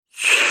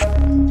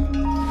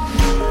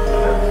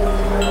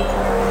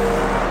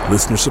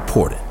Listener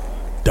supported.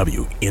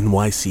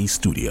 WNYC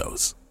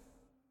Studios.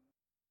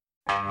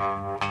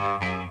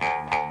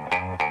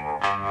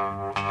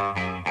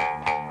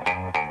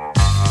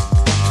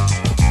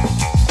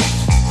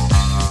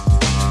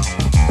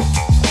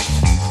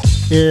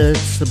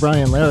 It's the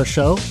Brian Lehrer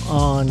Show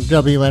on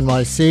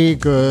WNYC.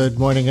 Good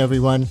morning,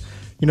 everyone.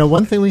 You know,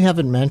 one thing we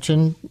haven't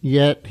mentioned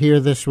yet here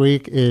this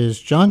week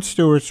is Jon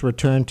Stewart's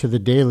return to The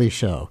Daily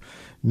Show,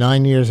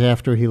 9 years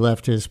after he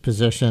left his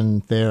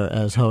position there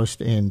as host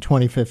in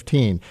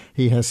 2015.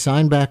 He has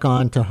signed back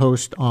on to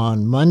host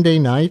on Monday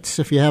nights,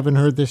 if you haven't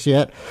heard this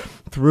yet,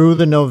 through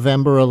the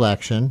November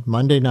election,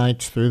 Monday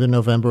nights through the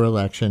November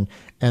election,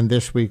 and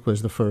this week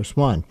was the first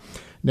one.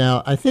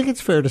 Now, I think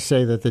it's fair to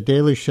say that The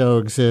Daily Show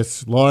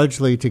exists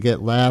largely to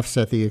get laughs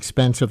at the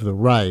expense of the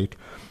right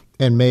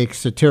and make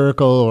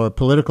satirical or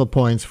political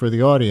points for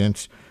the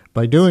audience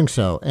by doing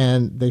so.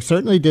 And they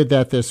certainly did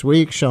that this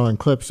week, showing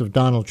clips of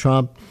Donald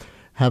Trump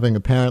having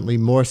apparently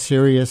more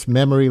serious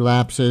memory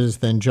lapses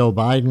than Joe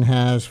Biden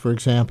has, for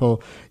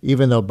example,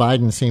 even though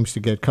Biden seems to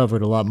get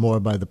covered a lot more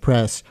by the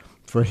press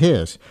for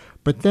his.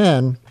 But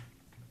then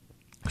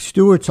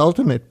Stewart's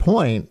ultimate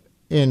point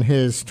in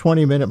his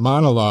 20-minute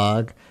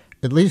monologue,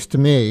 at least to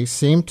me,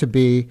 seemed to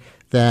be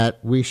that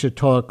we should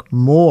talk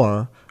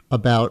more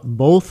about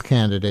both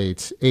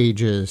candidates'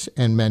 ages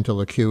and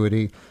mental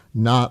acuity,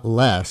 not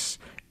less.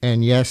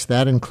 And yes,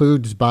 that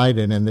includes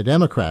Biden and the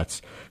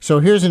Democrats. So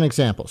here's an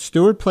example.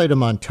 Stewart played a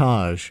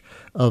montage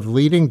of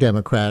leading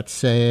Democrats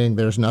saying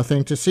there's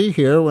nothing to see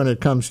here when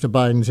it comes to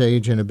Biden's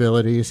age and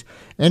abilities,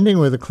 ending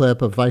with a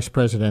clip of Vice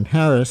President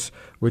Harris,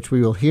 which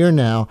we will hear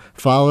now,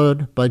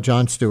 followed by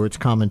Jon Stewart's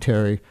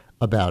commentary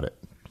about it.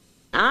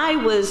 I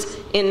was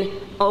in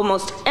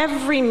almost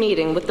every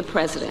meeting with the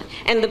president,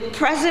 and the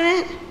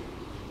president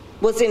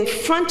was in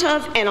front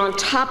of and on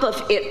top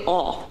of it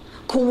all,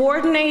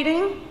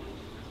 coordinating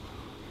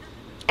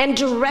and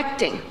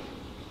directing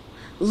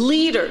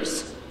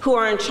leaders who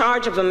are in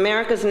charge of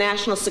America's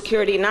national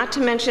security, not to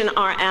mention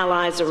our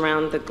allies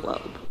around the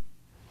globe.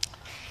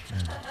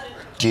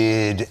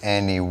 Did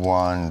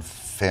anyone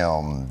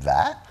film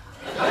that?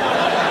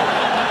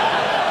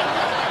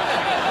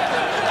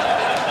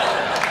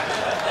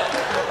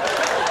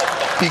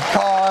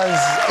 Because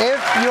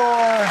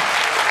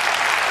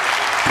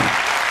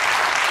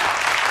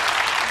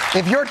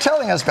if you're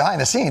telling us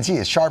behind the scenes he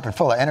is sharp and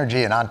full of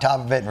energy and on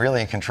top of it and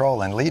really in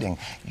control and leading,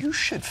 you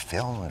should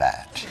film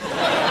that.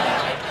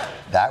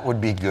 That would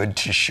be good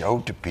to show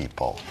to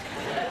people.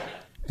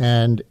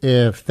 And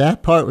if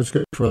that part was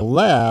good for a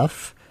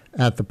laugh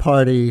at the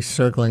party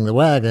circling the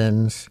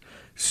wagons,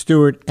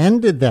 Stewart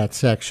ended that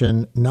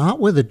section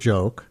not with a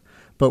joke,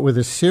 but with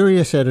a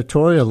serious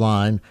editorial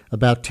line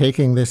about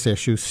taking this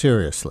issue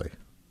seriously.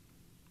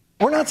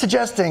 We're not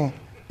suggesting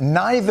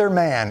neither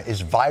man is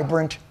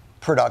vibrant,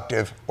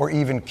 productive, or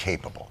even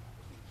capable.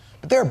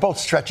 But they're both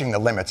stretching the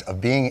limits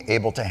of being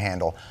able to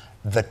handle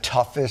the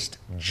toughest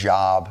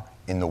job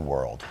in the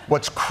world.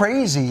 What's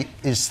crazy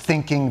is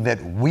thinking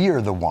that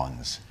we're the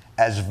ones,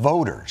 as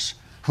voters,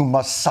 who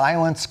must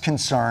silence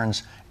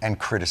concerns and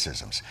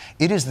criticisms.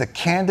 It is the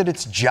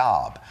candidate's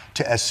job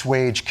to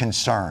assuage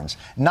concerns,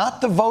 not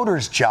the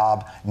voter's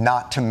job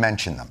not to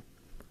mention them.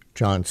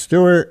 Jon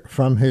Stewart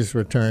from his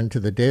return to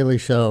The Daily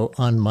Show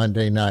on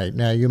Monday night.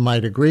 Now, you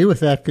might agree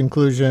with that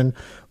conclusion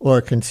or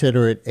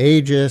consider it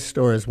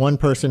ageist, or as one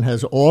person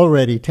has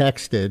already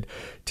texted,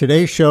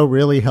 today's show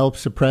really helps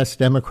suppress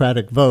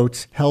Democratic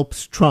votes,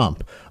 helps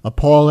Trump.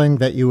 Appalling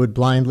that you would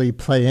blindly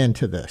play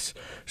into this.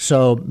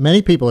 So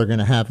many people are going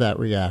to have that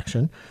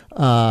reaction,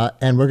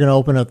 and we're going to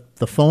open up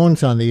the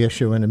phones on the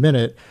issue in a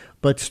minute.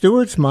 But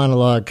Stewart's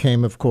monologue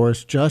came, of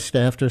course, just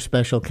after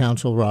Special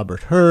Counsel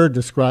Robert Hur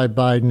described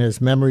Biden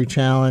as memory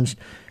challenged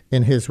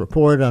in his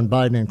report on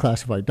Biden and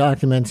classified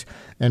documents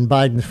and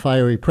Biden's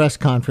fiery press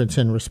conference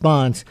in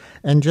response.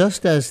 And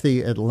just as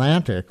The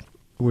Atlantic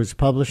was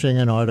publishing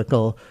an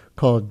article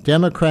called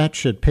 "Democrats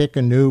Should Pick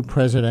a New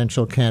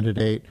Presidential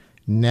Candidate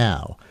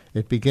Now."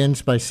 It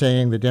begins by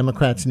saying the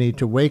Democrats need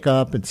to wake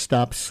up and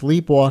stop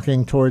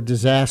sleepwalking toward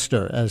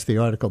disaster, as the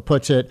article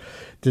puts it,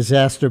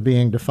 disaster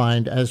being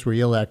defined as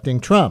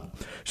re-electing Trump.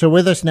 So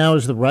with us now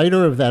is the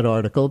writer of that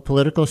article,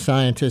 political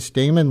scientist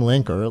Damon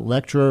Linker,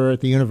 lecturer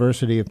at the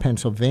University of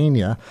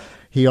Pennsylvania.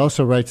 He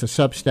also writes a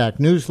Substack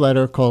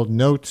newsletter called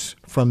Notes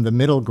from the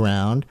Middle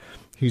Ground.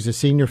 He's a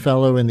senior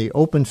fellow in the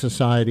Open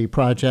Society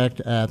Project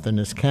at the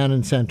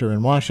Niskanen Center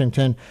in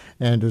Washington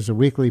and is a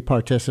weekly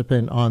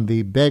participant on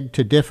the Beg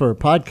to Differ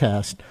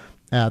podcast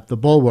at the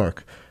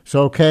Bulwark.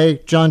 So, okay,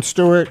 Jon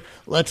Stewart,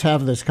 let's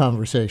have this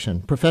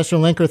conversation. Professor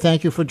Linker,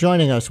 thank you for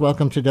joining us.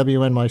 Welcome to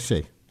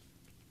WNYC.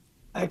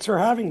 Thanks for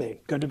having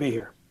me. Good to be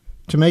here.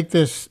 To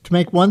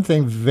make one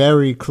thing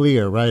very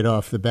clear right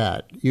off the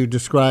bat, you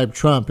describe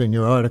Trump in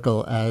your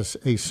article as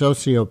a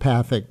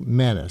sociopathic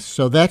menace.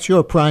 So that's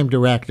your prime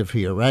directive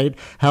here, right?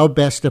 How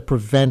best to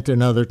prevent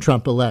another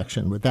Trump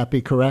election. Would that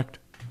be correct?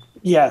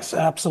 Yes,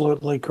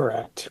 absolutely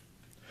correct.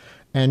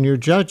 And your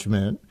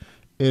judgment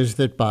is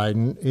that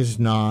Biden is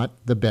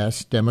not the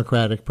best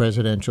Democratic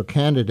presidential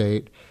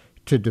candidate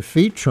to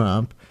defeat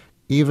Trump,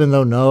 even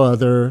though no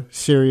other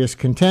serious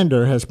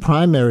contender has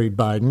primaried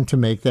Biden to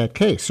make that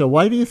case. So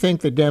why do you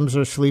think the Dems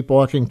are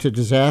sleepwalking to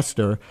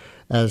disaster,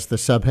 as the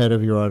subhead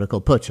of your article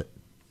puts it?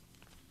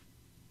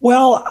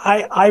 Well,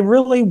 I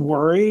really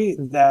worry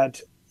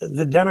that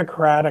the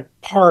Democratic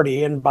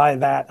Party, and by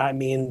that I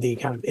mean the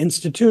kind of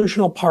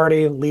institutional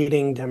party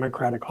leading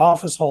Democratic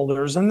office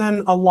holders, and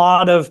then a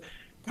lot of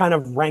kind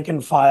of rank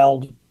and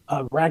file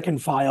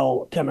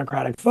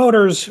Democratic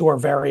voters who are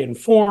very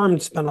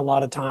informed, spend a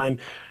lot of time,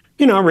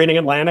 reading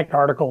Atlantic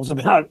articles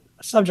about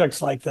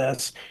subjects like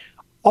this,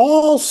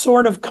 all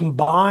sort of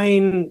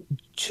combine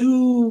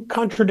two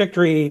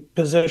contradictory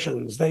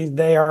positions.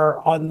 They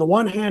are, on the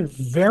one hand,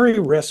 very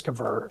risk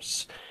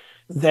averse.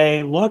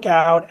 They look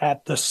out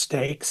at the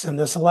stakes in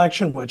this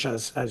election, which,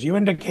 as you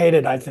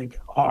indicated, I think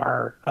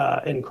are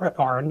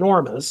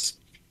enormous.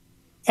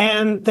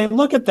 And they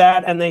look at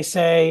that and they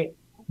say,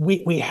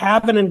 we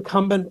have an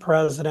incumbent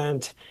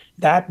president.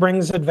 That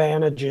brings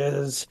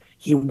advantages.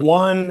 He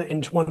won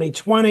in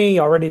 2020,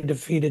 already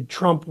defeated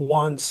Trump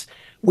once.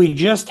 We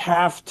just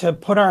have to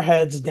put our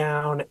heads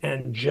down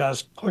and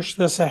just push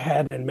this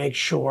ahead and make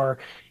sure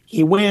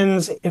he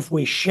wins. If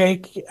we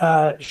shake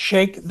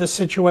the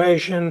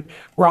situation,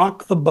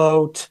 rock the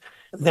boat,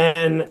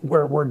 then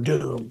we're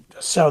doomed.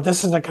 So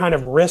this is a kind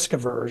of risk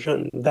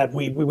aversion that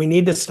we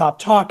need to stop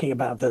talking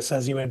about this,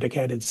 as you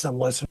indicated. Some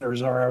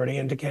listeners are already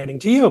indicating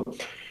to you.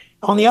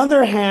 On the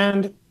other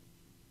hand,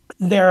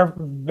 they're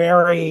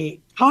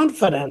very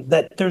confident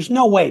that there's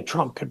no way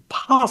Trump could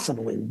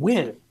possibly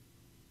win.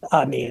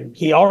 I mean,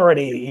 he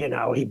already,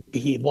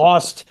 he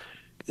lost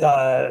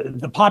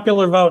the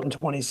popular vote in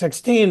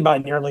 2016 by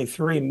nearly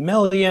 3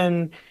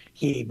 million.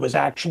 He was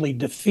actually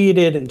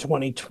defeated in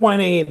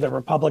 2020. The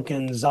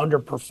Republicans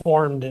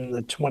underperformed in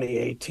the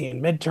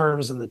 2018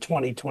 midterms and the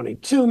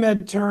 2022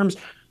 midterms.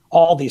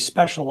 All these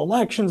special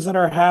elections that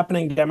are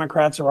happening,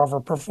 Democrats are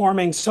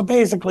overperforming. So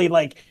basically,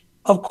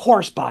 of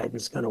course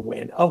Biden's going to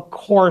win. Of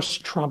course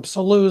Trump's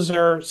a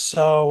loser.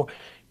 So,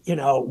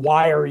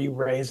 why are you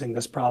raising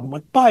this problem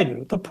with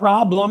Biden? The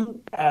problem,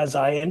 as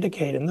I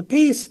indicate in the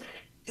piece,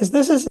 is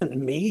this isn't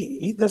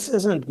me. This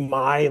isn't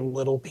my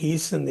little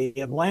piece in the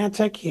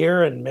Atlantic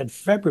here in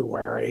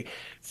mid-February.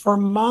 For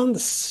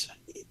months,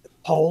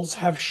 polls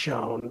have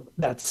shown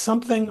that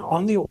something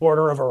on the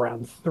order of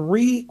around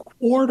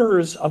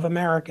 3/4 of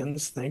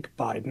Americans think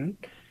Biden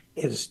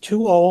is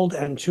too old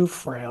and too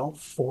frail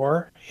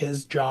for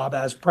his job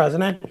as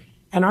president,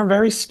 and are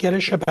very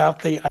skittish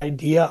about the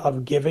idea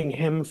of giving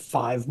him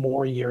 5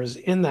 more years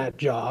in that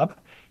job.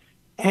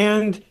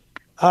 And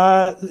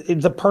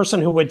the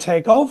person who would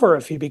take over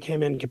if he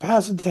became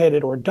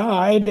incapacitated or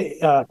died,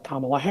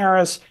 Kamala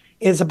Harris,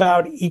 is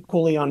about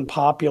equally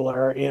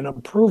unpopular in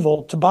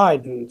approval to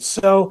Biden.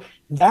 So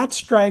that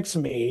strikes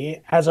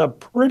me as a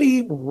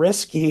pretty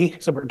risky,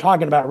 so we're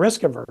talking about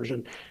risk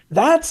aversion.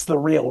 That's the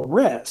real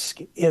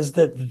risk, is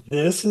that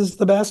this is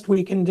the best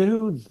we can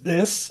do.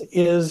 This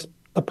is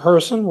the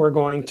person we're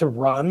going to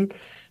run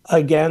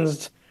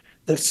against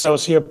the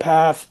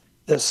sociopath,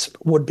 this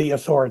would-be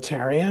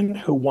authoritarian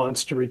who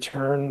wants to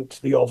return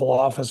to the Oval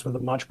Office with a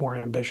much more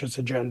ambitious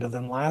agenda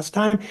than last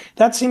time.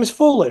 That seems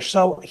foolish.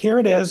 So here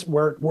it is.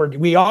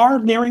 We are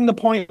nearing the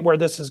point where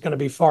this is going to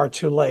be far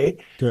too late.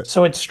 Good.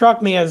 So it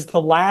struck me as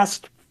the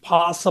last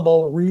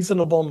possible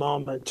reasonable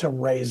moment to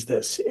raise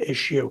this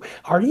issue.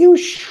 Are you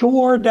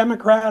sure,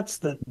 Democrats,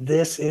 that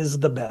this is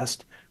the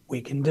best we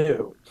can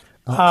do?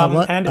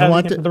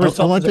 The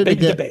result is a big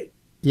debate.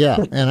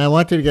 Yeah, and I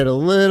wanted to get a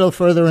little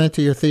further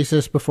into your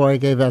thesis before I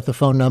gave out the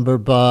phone number,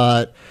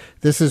 but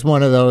this is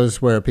one of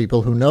those where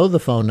people who know the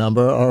phone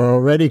number are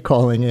already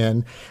calling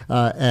in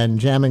and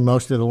jamming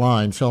most of the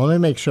lines. So let me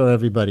make sure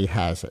everybody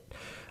has it.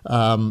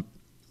 3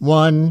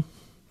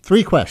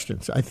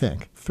 questions, I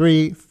think.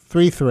 Three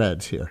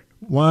threads here.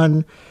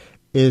 One,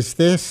 is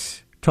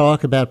this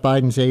talk about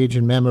Biden's age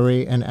and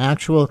memory an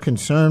actual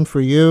concern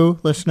for you,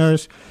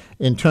 listeners,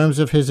 in terms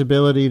of his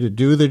ability to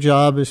do the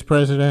job as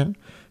president?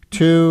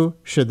 2,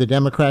 should the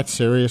Democrats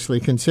seriously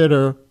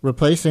consider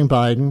replacing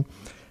Biden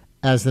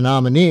as the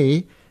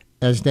nominee,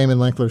 as Damon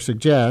Linkler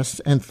suggests?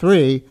 And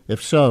 3,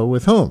 if so,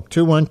 with whom?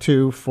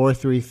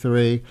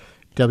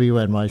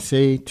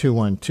 212-433-WNYC,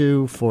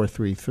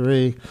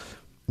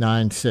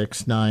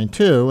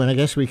 212-433-9692. And I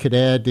guess we could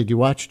add, did you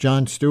watch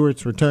Jon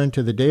Stewart's return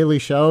to The Daily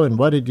Show, and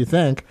what did you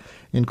think,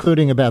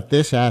 including about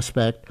this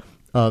aspect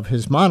of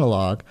his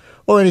monologue?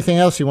 Or anything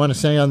else you want to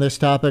say on this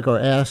topic, or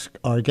ask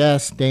our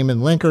guest,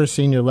 Damon Linker,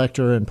 senior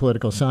lecturer in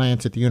political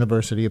science at the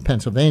University of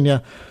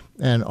Pennsylvania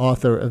and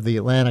author of the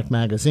Atlantic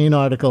magazine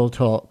article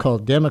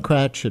called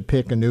Democrats Should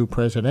Pick a New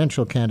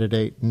Presidential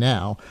Candidate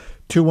Now.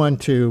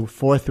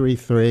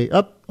 212-433.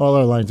 All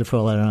our lines are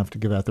full. I don't have to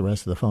give out the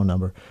rest of the phone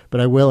number, but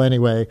I will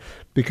anyway,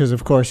 because,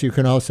 of course, you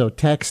can also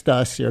text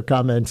us your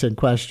comments and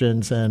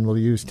questions, and we'll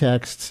use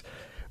texts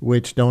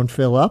which don't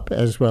fill up,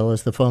 as well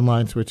as the phone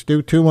lines which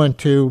do.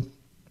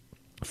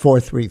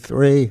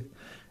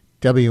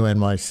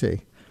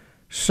 212-433-WNYC.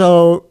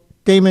 So,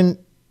 Damon,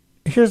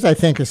 here's, I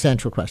think, a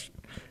central question.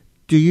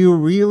 do you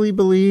really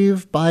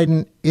believe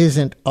Biden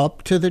isn't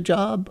up to the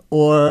job,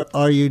 or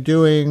are you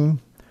doing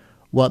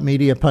what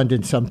media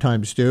pundits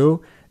sometimes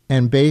do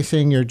and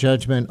basing your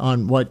judgment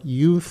on what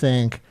you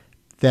think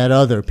that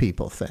other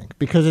people think?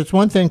 Because it's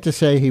one thing to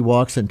say he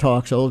walks and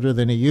talks older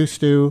than he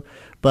used to,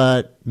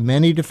 but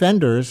many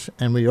defenders,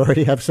 and we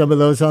already have some of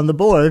those on the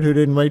board who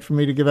didn't wait for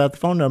me to give out the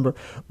phone number,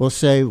 will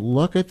say,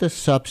 look at the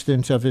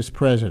substance of his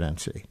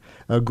presidency.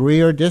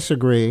 Agree or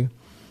disagree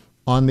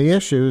on the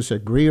issues,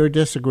 agree or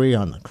disagree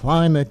on the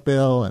climate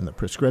bill and the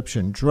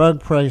prescription drug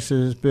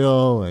prices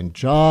bill and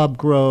job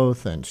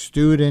growth and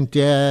student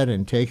debt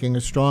and taking a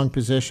strong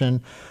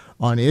position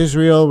on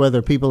Israel,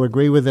 whether people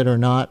agree with it or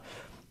not.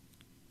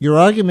 Your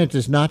argument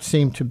does not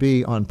seem to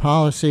be on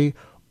policy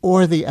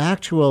or the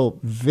actual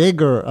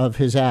vigor of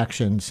his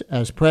actions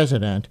as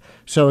president.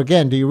 So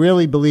again, do you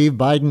really believe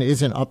Biden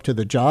isn't up to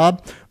the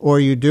job, or are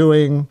you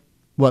doing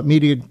what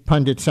media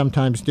pundits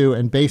sometimes do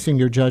and basing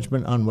your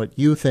judgment on what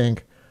you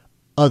think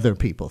other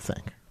people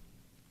think?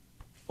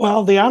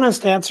 Well, the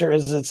honest answer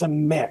is it's a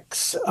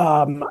mix.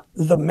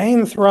 The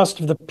main thrust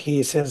of the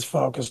piece is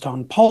focused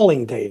on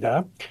polling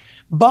data,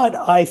 but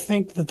I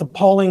think that the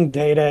polling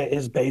data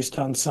is based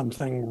on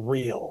something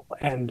real,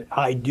 and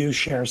I do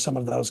share some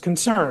of those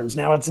concerns.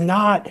 Now, it's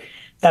not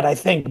that I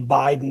think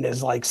Biden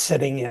is like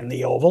sitting in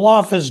the Oval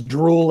Office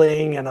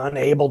drooling and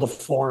unable to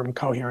form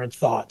coherent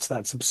thoughts.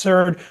 That's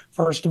absurd,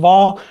 first of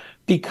all,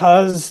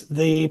 because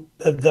the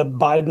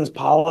Biden's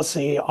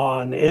policy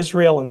on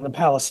Israel and the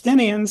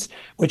Palestinians,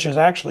 which is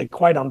actually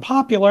quite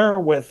unpopular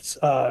with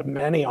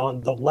many on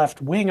the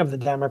left wing of the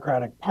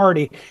Democratic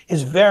Party,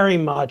 is very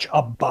much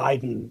a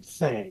Biden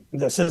thing.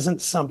 This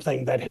isn't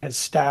something that his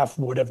staff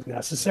would have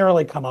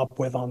necessarily come up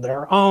with on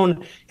their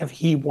own if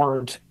he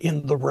weren't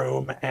in the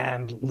room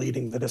and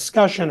leading the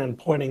discussion and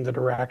pointing the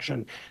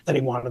direction that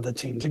he wanted the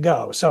team to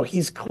go. So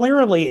he's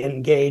clearly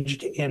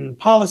engaged in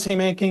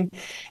policymaking,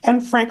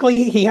 and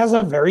frankly, he has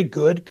a very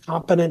good,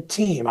 competent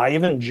team. I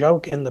even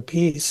joke in the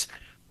piece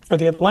for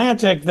The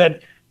Atlantic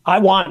that I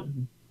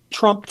want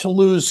Trump to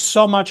lose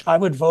so much I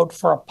would vote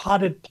for a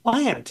potted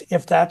plant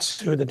if that's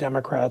who the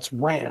Democrats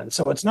ran.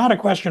 So it's not a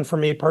question for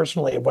me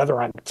personally of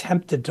whether I'm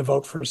tempted to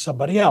vote for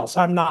somebody else.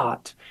 I'm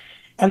not.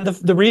 And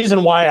the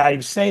reason why I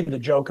say the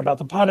joke about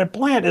the potted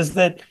plant is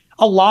that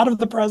a lot of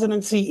the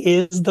presidency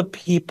is the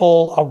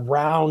people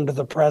around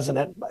the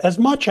president as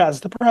much as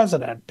the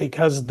president,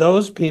 because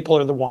those people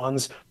are the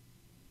ones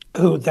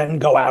who then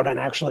go out and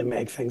actually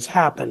make things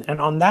happen. And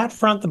on that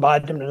front, the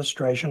Biden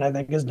administration, I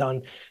think, has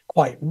done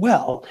quite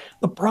well.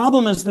 The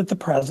problem is that the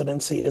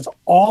presidency is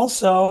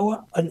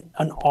also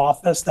an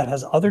office that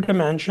has other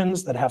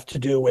dimensions that have to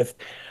do with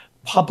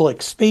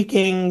public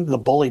speaking, the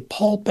bully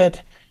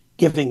pulpit,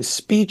 giving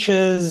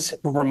speeches,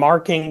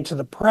 remarking to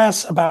the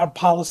press about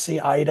policy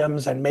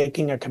items, and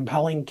making a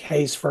compelling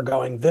case for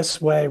going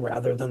this way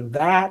rather than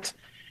that.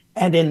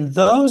 And in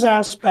those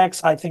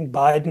aspects, I think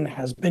Biden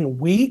has been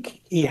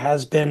weak. He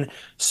has been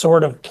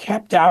sort of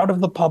kept out of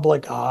the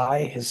public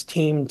eye. His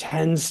team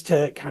tends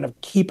to kind of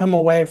keep him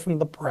away from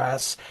the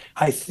press,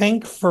 I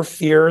think for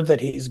fear that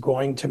he's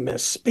going to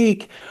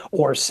misspeak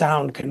or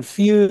sound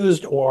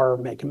confused or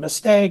make a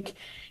mistake.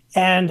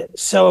 And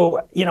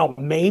so,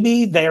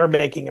 maybe they're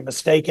making a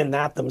mistake in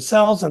that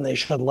themselves and they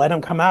should let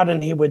him come out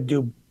and he would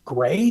do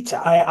great.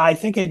 I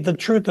think the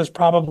truth is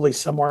probably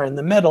somewhere in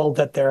the middle,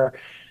 that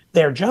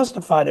they're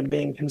justified in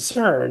being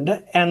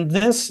concerned. And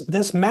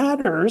this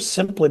matters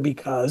simply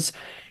because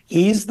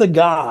he's the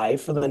guy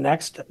for the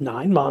next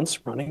 9 months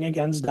running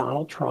against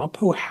Donald Trump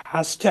who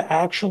has to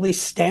actually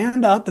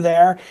stand up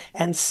there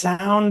and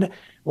sound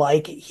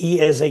like he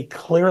is a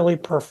clearly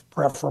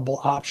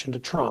preferable option to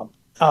Trump.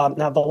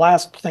 Now, the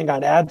last thing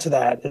I'd add to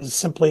that is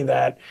simply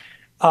that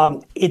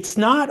it's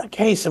not a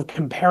case of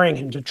comparing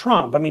him to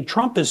Trump. I mean,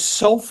 Trump is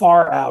so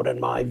far out, in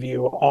my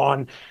view,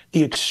 on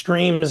the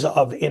extremes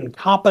of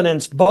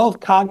incompetence, both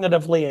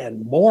cognitively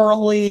and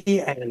morally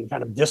and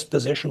kind of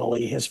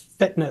dispositionally, his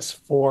fitness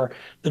for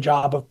the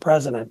job of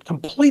president,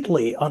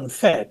 completely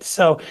unfit.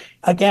 So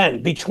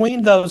again,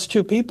 between those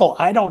two people,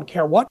 I don't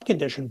care what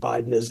condition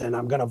Biden is in,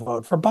 I'm going to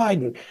vote for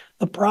Biden.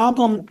 The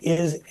problem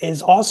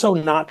is also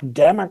not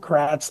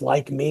Democrats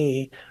like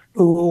me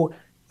who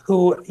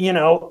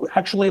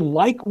actually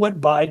like what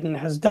Biden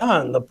has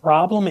done. The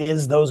problem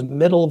is those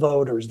middle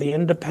voters, the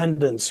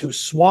independents who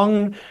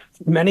swung,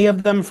 many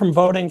of them from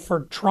voting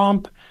for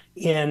Trump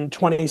in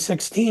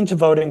 2016 to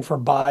voting for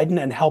Biden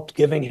and helped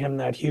giving him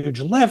that huge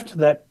lift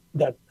that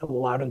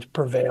allowed him to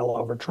prevail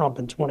over Trump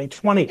in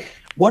 2020.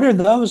 What are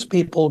those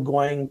people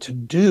going to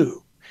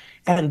do?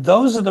 And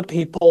those are the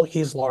people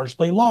he's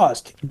largely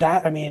lost.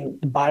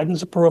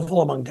 Biden's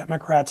approval among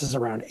Democrats is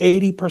around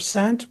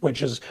 80%,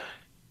 which is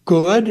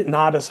good,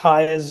 not as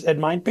high as it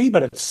might be,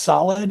 but it's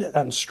solid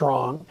and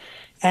strong.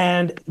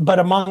 But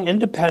among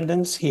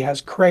independents, he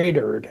has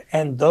cratered.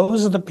 And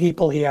those are the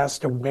people he has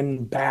to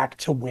win back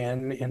to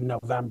win in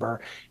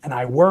November. And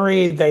I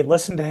worry they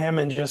listen to him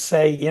and just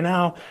say,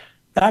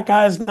 that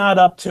guy's not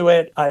up to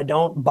it. I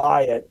don't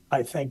buy it.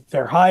 I think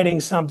they're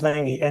hiding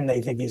something and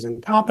they think he's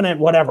incompetent,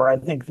 whatever. I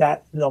think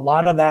that a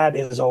lot of that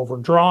is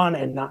overdrawn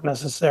and not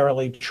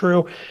necessarily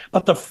true.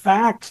 But the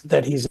fact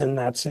that he's in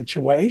that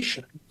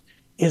situation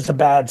is a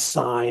bad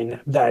sign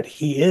that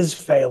he is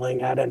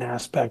failing at an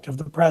aspect of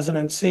the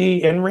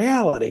presidency in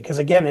reality. Because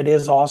again, it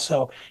is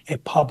also a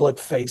public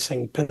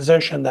facing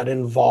position that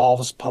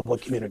involves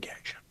public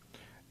communication.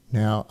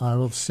 Now, I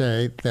will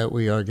say that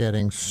we are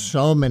getting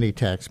so many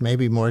texts,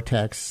 maybe more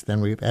texts than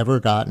we've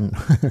ever gotten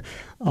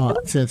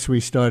since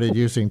we started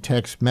using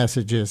text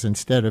messages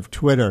instead of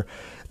Twitter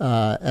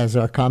as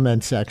our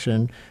comment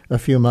section a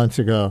few months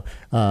ago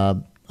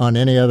on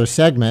any other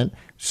segment.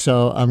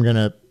 So I'm going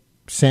to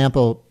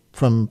sample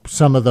from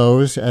some of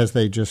those as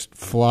they just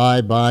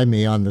fly by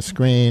me on the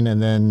screen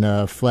and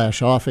then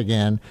flash off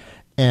again.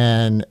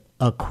 And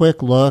a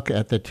quick look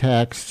at the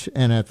text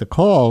and at the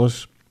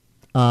calls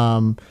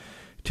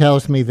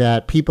tells me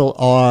that people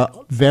are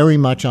very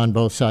much on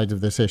both sides of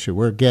this issue.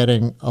 We're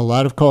getting a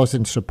lot of calls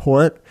in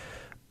support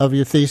of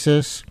your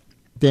thesis,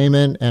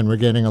 Damon, and we're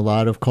getting a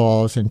lot of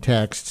calls and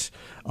texts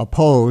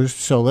opposed.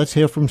 So let's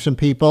hear from some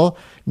people.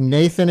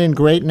 Nathan in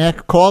Great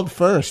Neck called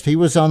first. He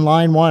was on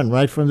line one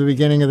right from the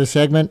beginning of the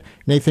segment.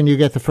 Nathan, you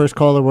get the first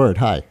caller word.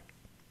 Hi.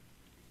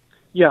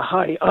 Yeah,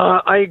 hi.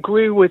 I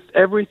agree with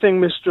everything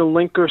Mr.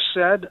 Linker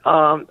said.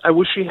 I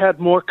wish he had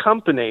more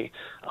company.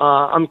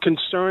 I'm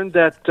concerned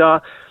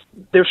that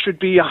there should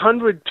be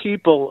 100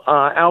 people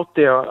out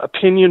there,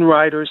 opinion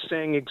writers,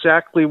 saying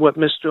exactly what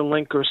Mr.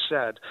 Linker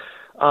said.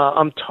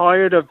 I'm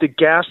tired of the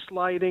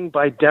gaslighting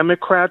by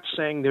Democrats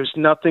saying there's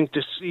nothing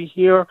to see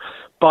here.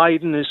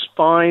 Biden is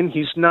fine.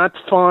 He's not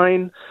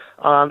fine.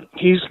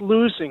 He's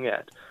losing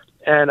it.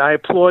 And I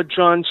applaud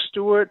Jon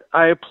Stewart.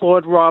 I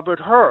applaud Robert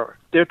Hur.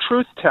 They're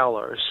truth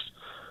tellers.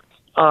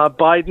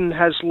 Biden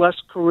has less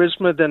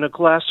charisma than a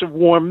glass of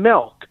warm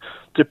milk,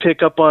 to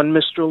pick up on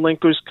Mr.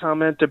 Linker's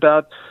comment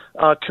about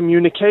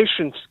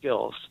communication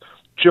skills.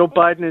 Joe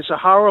Biden is a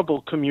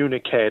horrible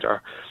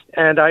communicator.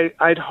 And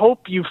I'd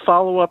hope you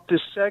follow up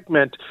this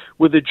segment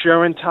with a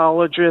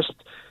gerontologist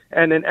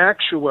and an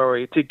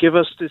actuary to give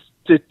us the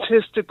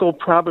statistical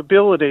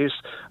probabilities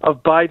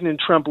of Biden and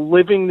Trump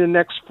living the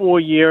next 4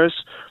 years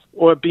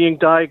or being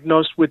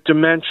diagnosed with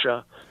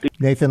dementia.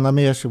 Nathan, let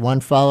me ask you one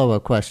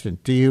follow-up question.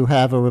 Do you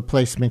have a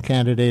replacement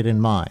candidate in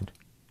mind?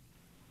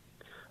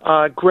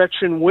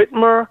 Gretchen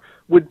Whitmer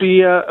would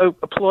be a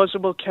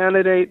plausible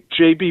candidate.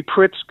 J.B.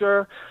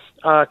 Pritzker,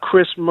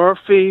 Chris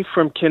Murphy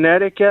from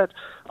Connecticut.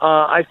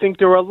 I think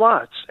there are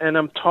lots, and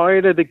I'm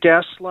tired of the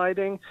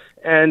gaslighting.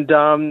 And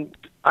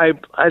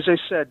as I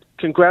said,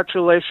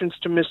 congratulations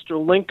to Mr.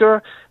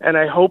 Linker, and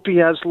I hope he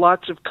has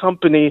lots of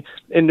company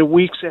in the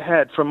weeks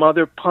ahead from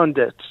other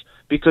pundits,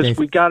 because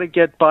we got to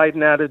get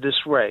Biden out of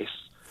this race.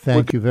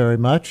 Thank you very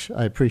much.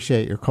 I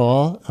appreciate your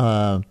call.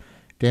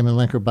 Damon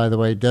Linker, by the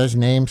way, does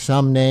name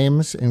some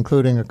names,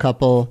 including a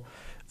couple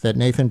that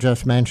Nathan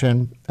just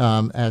mentioned,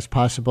 as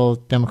possible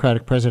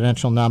Democratic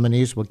presidential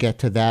nominees. We'll get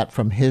to that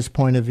from his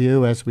point of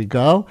view as we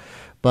go.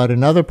 But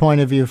another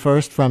point of view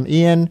first from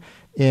Ian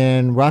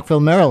in Rockville,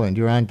 Maryland.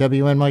 You're on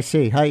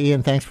WNYC. Hi,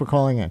 Ian. Thanks for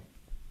calling in.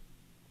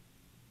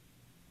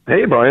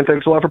 Hey, Brian.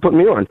 Thanks a lot for putting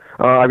me on.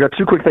 I've got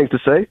two quick things to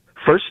say.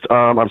 First,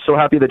 I'm so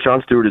happy that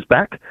Jon Stewart is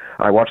back.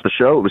 I watched the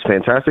show. It was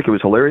fantastic. It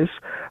was hilarious.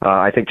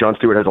 I think Jon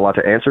Stewart has a lot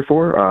to answer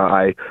for.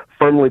 I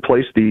firmly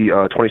placed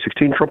the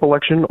 2016 Trump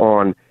election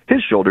on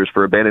his shoulders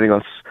for abandoning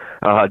us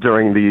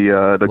during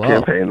the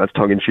campaign. That's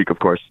tongue-in-cheek, of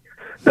course.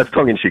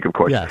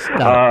 Yes.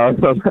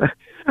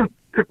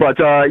 But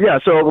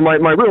so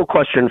my real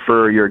question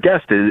for your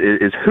guest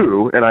is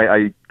who, and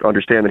I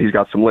understand that he's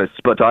got some lists,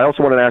 but I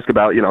also wanted to ask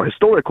about,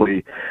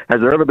 historically, has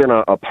there ever been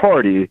a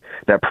party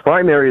that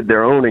primaried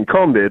their own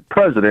incumbent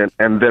president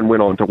and then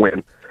went on to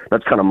win?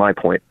 That's kind of my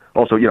point.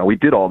 Also, we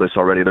did all this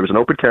already. There was an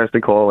open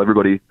casting call.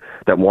 Everybody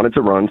that wanted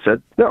to run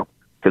said no,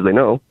 because they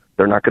know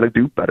they're not going to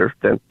do better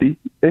than the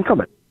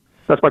incumbent.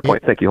 That's my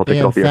point. Thank you. I'll take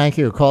it off the air. Thank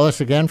you. Call us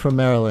again from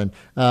Maryland.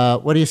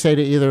 What do you say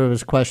to either of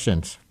his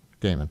questions,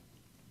 Damon?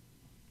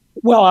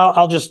 Well,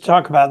 I'll just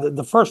talk about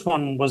the first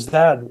one. Was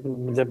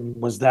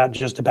that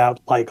just about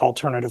like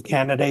alternative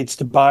candidates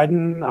to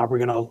Biden? Are we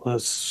going to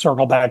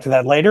circle back to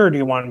that later, or do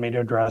you want me to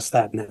address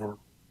that now?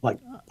 Like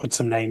put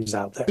some names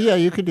out there. Yeah,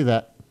 you could do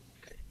that.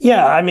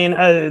 Yeah, I mean,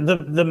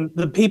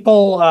 the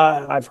people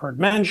I've heard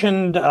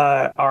mentioned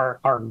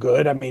are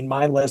good. I mean,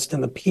 my list in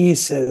the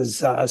piece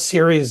is a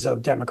series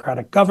of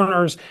Democratic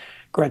governors.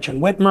 Gretchen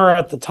Whitmer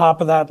at the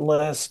top of that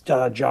list,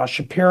 Josh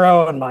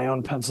Shapiro in my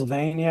own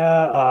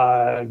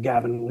Pennsylvania,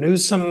 Gavin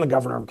Newsom, the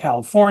governor of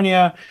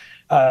California,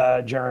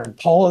 Jared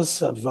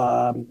Polis of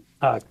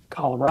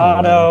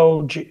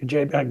Colorado,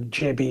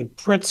 J.B.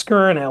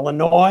 Pritzker in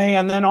Illinois,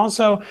 and then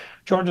also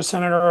Georgia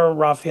Senator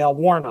Raphael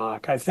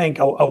Warnock. I think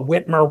a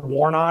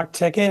Whitmer-Warnock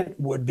ticket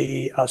would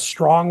be a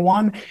strong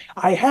one.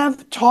 I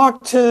have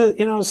talked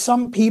to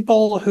some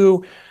people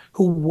who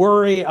who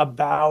worry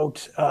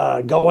about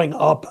going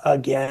up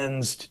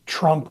against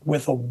Trump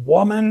with a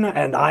woman.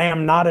 And I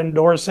am not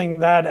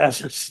endorsing that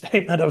as a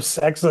statement of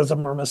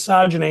sexism or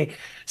misogyny,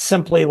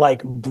 simply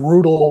like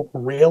brutal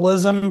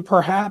realism,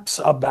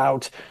 perhaps,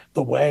 about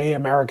the way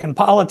American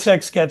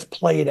politics gets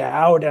played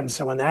out. And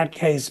so in that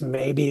case,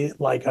 maybe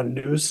like a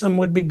Newsom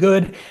would be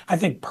good. I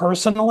think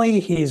personally,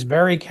 he's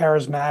very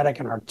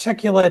charismatic and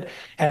articulate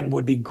and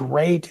would be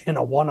great in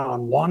a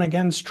one-on-one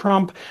against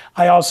Trump.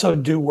 I also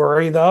do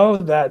worry, though,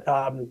 that,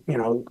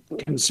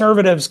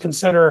 conservatives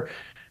consider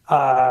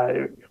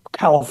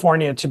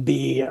California to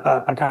be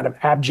a kind of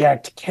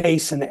abject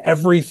case in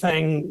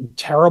everything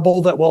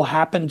terrible that will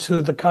happen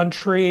to the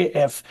country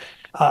if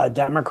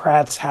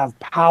Democrats have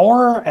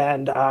power,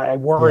 and I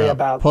worry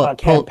about a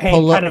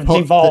campaign kind of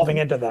devolving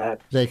into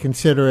that. They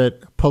consider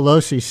it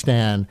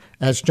Pelosi-stan,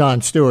 as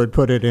Jon Stewart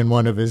put it in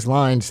one of his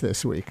lines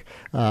this week.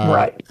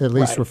 At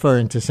least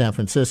referring to San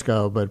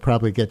Francisco, but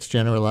probably gets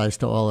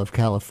generalized to all of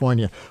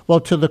California. Well,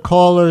 to the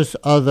caller's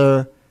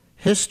other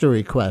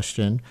history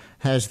question,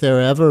 has there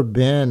ever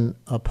been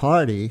a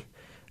party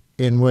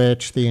in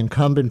which the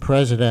incumbent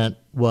president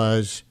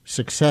was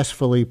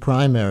successfully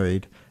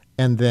primaried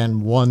and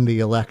then won the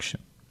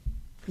election?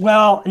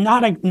 Well,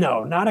 not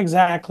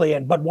exactly.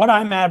 But what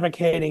I'm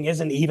advocating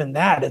isn't even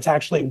that. It's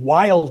actually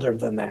wilder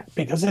than that,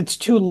 because it's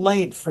too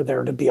late for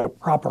there to be a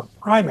proper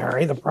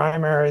primary. The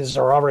primaries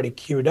are already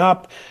queued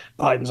up.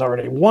 Biden's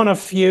already won a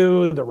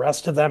few. The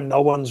rest of them,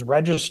 no one's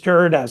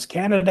registered as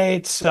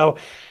candidates.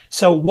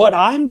 So what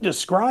I'm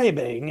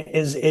describing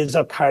is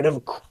a kind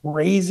of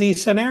crazy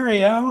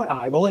scenario,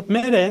 I will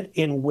admit it,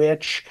 in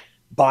which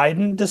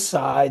Biden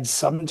decides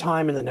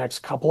sometime in the next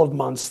couple of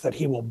months that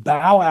he will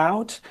bow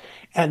out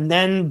and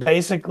then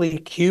basically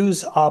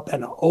queues up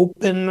an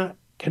open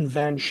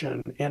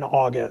convention in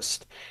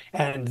August.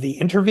 And the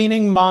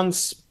intervening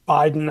months,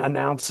 Biden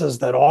announces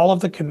that all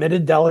of the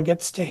committed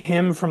delegates to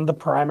him from the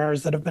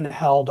primaries that have been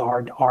held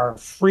are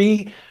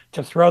free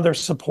to throw their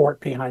support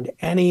behind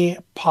any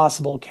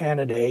possible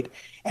candidate.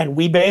 And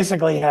we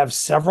basically have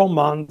several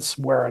months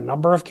where a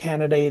number of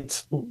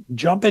candidates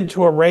jump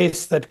into a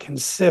race that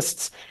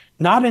consists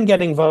not in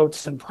getting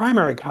votes in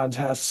primary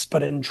contests,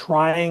 but in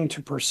trying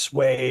to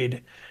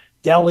persuade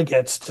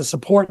delegates to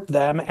support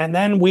them. And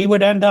then we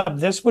would end up,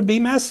 this would be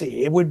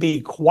messy. It would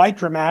be quite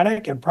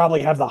dramatic and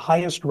probably have the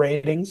highest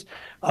ratings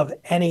of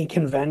any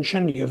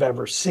convention you've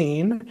ever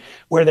seen,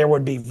 where there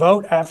would be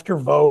vote after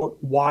vote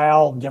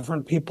while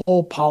different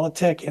people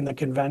politic in the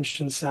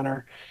convention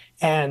center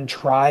and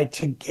try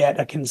to get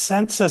a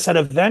consensus. And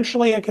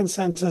eventually a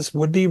consensus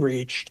would be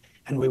reached,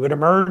 and we would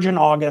emerge in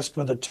August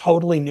with a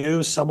totally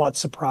new, somewhat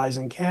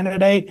surprising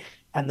candidate.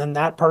 And then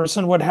that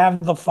person would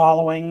have the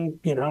following,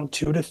 2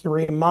 to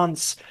 3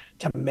 months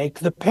to make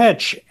the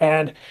pitch.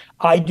 And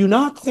I do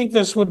not think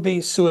this would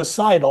be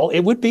suicidal.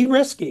 It would be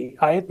risky,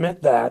 I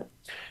admit that.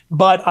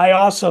 But I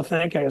also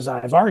think, as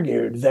I've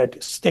argued,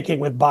 that sticking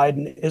with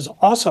Biden is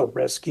also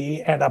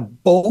risky. And a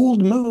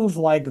bold move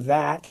like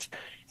that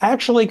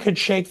actually could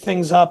shake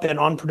things up in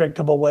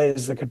unpredictable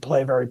ways that could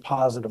play very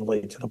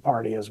positively to the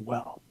party as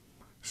well.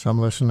 Some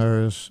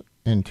listeners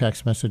in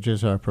text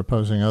messages are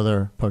proposing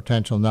other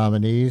potential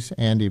nominees.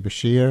 Andy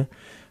Beshear,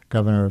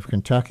 governor of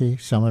Kentucky.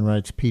 Someone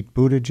writes Pete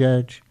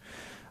Buttigieg.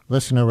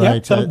 Listener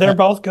writes, so they're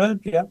both good.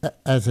 Yeah.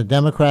 As a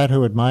Democrat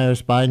who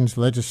admires Biden's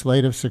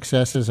legislative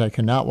successes, I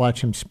cannot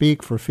watch him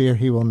speak for fear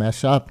he will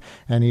mess up,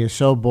 and he is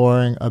so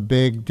boring, a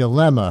big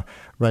dilemma,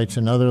 writes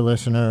another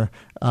listener.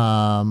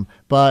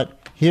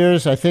 But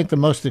here's, I think, the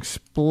most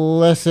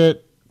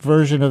explicit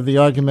version of the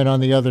argument on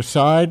the other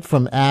side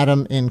from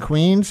Adam in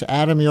Queens.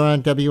 Adam, you're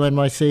on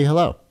WNYC.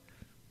 Hello.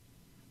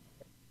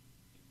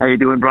 How you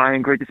doing,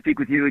 Brian? Great to speak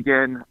with you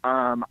again.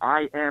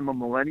 I am a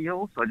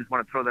millennial, so I just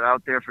want to throw that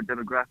out there for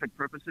demographic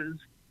purposes.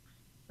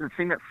 The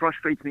thing that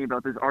frustrates me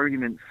about this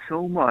argument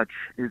so much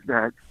is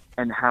that,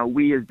 and how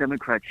we as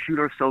Democrats shoot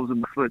ourselves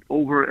in the foot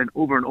over and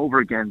over and over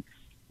again,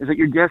 is that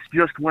your guest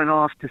just went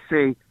off to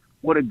say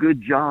what a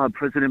good job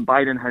President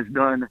Biden has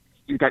done.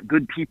 He's got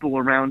good people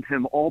around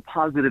him, all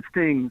positive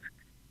things,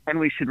 and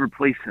we should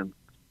replace him.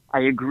 I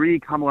agree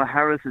Kamala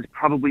Harris is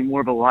probably more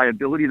of a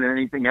liability than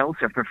anything else.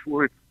 After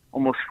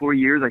almost 4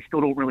 years, I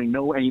still don't really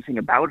know anything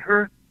about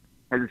her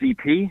as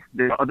VP.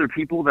 There are other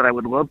people that I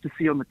would love to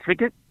see on the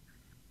ticket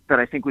that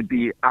I think would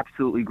be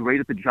absolutely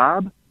great at the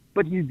job,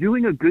 but he's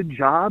doing a good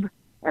job.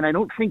 And I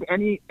don't think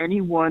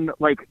anyone,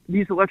 like,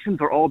 these elections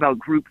are all about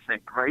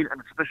groupthink, right?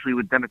 And especially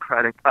with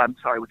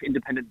with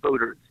independent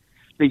voters.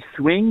 They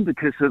swing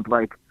because of,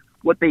 like,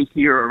 what they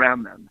hear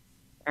around them.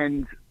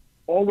 And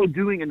all we're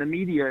doing in the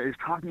media is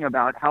talking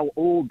about how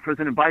old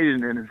President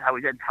Biden is,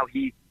 how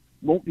he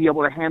won't be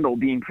able to handle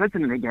being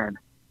president again.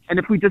 And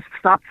if we just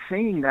stopped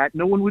saying that,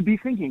 no one would be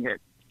thinking it.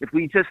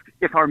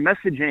 If our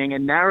messaging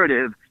and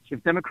narrative,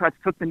 if Democrats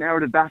took the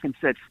narrative back and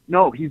said,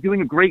 no, he's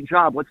doing a great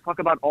job, let's talk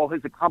about all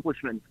his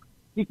accomplishments,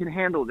 he can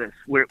handle this.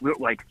 We're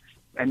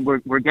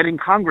getting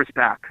Congress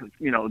back,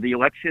 the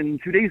election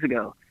 2 days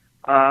ago.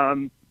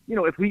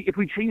 If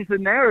we change the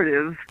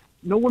narrative,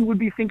 no one would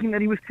be thinking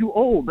that he was too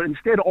old. But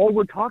instead, all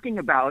we're talking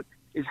about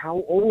is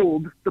how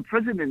old the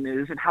president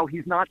is and how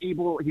he's not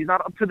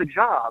up to the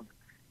job.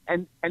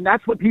 And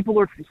that's what people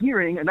are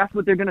hearing, and that's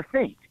what they're going to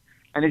think.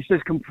 And it's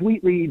just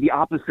completely the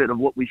opposite of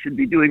what we should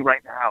be doing right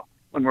now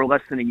when we're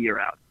less than a year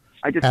out.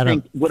 I just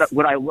think,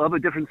 would I love a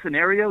different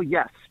scenario?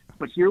 Yes.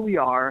 But here we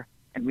are,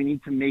 and we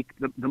need to make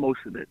the most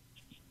of it.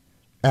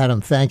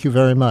 Adam, thank you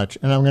very much.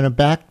 And I'm going to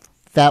back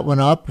that one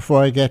up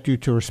before I get you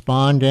to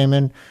respond,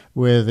 Damon,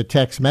 with a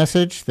text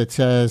message that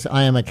says,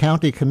 I am a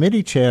county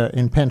committee chair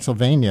in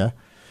Pennsylvania.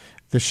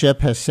 The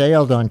ship has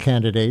sailed on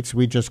candidates.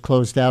 We just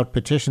closed out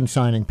petition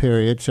signing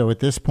period, so at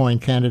this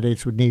point,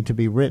 candidates would need to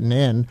be written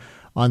in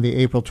on the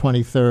April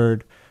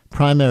 23rd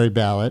primary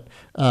ballot.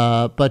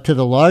 But to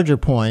the larger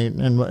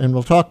point, and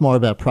we'll talk more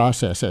about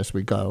process as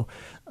we go,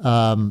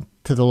 to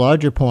the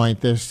larger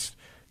point, this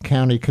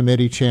county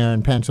committee chair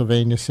in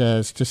Pennsylvania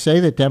says, to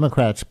say that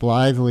Democrats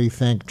blithely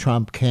think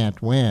Trump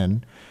can't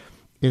win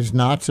is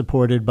not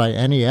supported by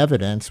any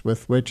evidence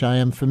with which I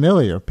am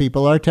familiar.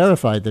 People are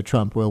terrified that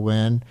Trump will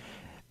win.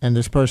 And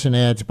this person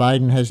adds,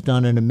 Biden has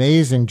done an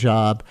amazing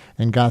job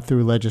and got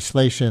through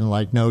legislation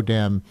like no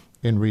Dem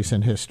in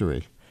recent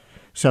history.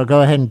 So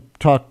go ahead and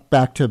talk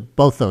back to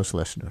both those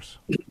listeners.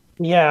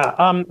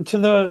 Yeah, to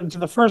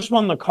the first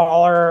one, the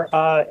caller,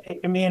 I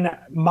mean,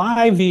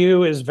 my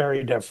view is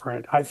very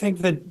different. I think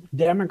that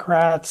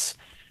Democrats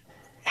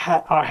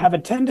have a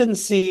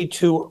tendency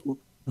to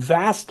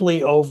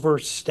vastly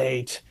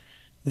overstate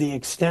the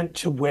extent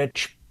to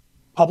which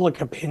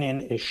public opinion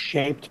is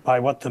shaped by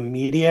what the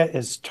media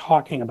is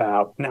talking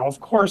about. Now, of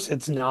course,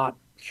 it's not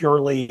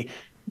purely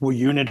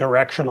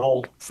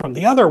unidirectional from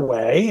the other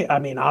way. I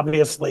mean,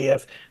 obviously,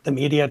 if the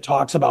media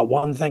talks about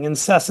one thing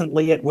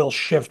incessantly, it will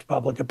shift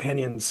public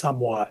opinion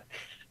somewhat.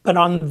 But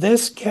on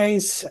this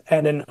case,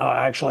 and in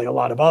actually a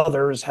lot of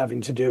others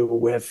having to do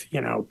with,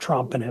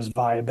 Trump and his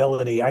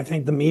viability, I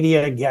think the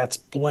media gets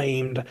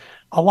blamed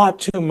a lot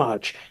too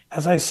much.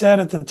 As I said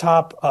at the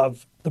top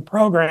of the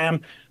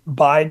program,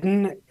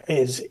 Biden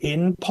is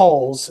in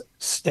polls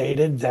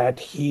stated that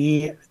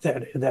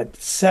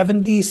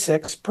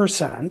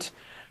 76%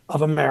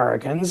 of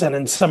Americans, and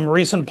in some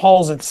recent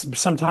polls, it's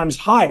sometimes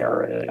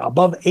higher,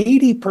 above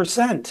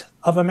 80%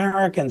 of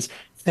Americans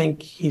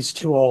think he's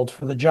too old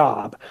for the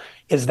job.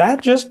 Is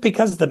that just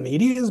because the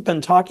media has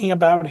been talking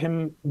about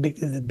him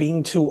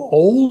being too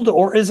old,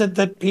 or is it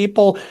that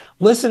people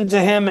listen to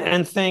him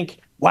and think,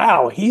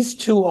 wow, he's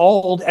too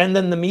old, and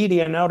then the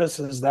media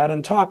notices that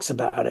and talks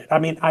about it? I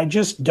mean, I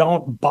just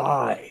don't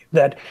buy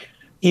that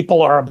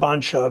people are a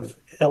bunch of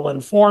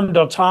ill-informed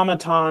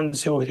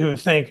automatons who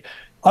think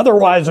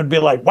otherwise would be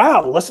like,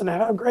 wow, listen to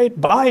how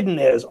great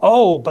Biden is.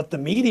 Oh, but the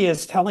media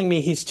is telling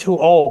me he's too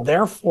old,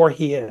 therefore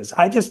he is.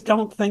 I just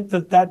don't think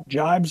that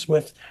jibes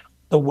with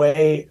the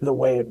way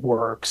it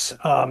works.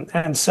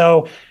 And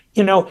so,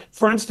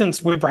 for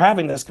instance, we were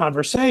having this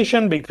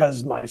conversation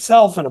because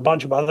myself and a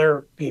bunch of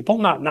other people,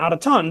 not a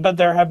ton, but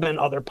there have been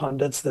other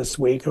pundits this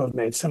week who have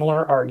made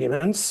similar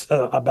arguments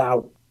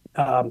about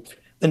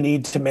the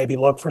need to maybe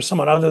look for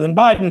someone other than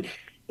Biden.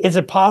 Is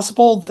it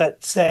possible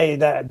that, say,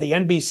 that the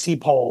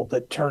NBC poll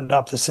that turned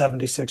up the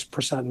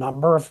 76%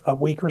 number a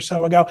week or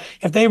so ago,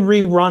 if they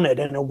rerun it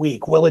in a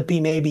week, will it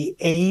be maybe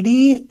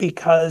 80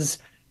 because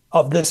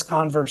of this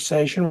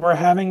conversation we're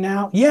having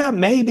now? Yeah,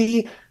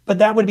 maybe, but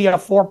that would be a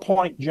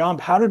 4-point jump.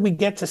 How did we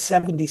get to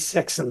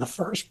 76 in the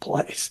first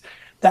place?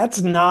 That's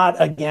not,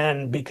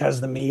 again,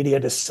 because the media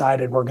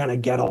decided we're going to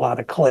get a lot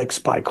of clicks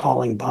by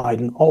calling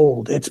Biden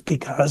old. It's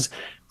because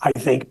I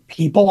think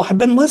people have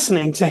been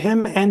listening to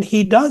him and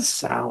he does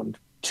sound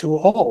too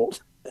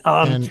old.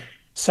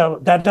 So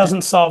that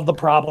doesn't solve the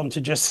problem to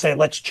just say,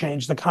 let's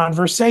change the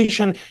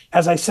conversation.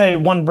 As I say,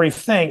 one brief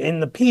thing in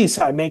the piece,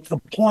 I make the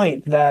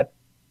point that,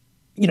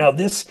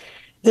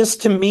 this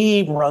to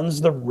me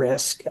runs the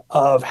risk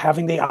of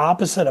having the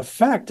opposite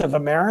effect of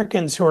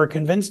Americans who are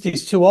convinced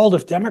he's too old.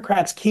 If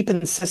Democrats keep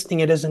insisting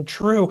it isn't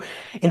true,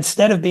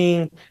 instead of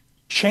being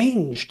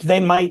changed, they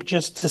might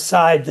just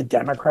decide the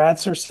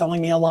Democrats are selling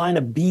me a line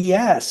of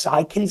BS.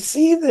 I can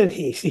see that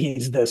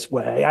he's this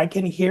way. I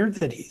can hear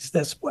that he's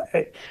this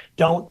way.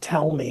 Don't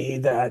tell me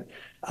that,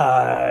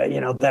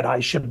 that I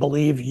should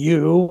believe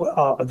you,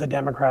 the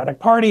Democratic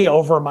Party,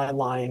 over my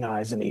lying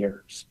eyes and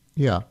ears.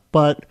 Yeah,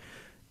 but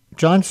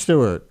Jon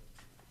Stewart,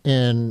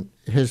 in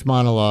his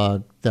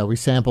monologue that we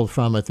sampled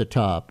from at the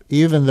top,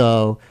 even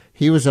though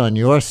he was on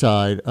your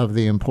side of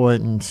the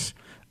importance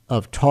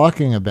of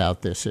talking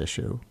about this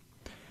issue,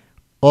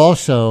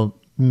 also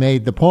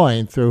made the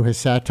point through his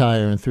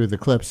satire and through the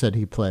clips that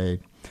he played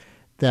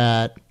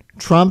that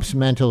Trump's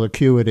mental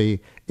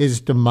acuity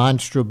is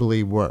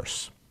demonstrably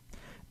worse.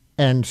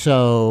 And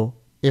so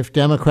if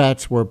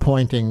Democrats were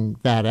pointing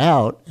that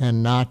out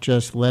and not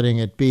just letting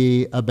it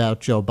be about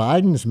Joe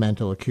Biden's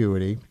mental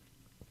acuity,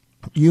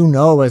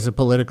 as a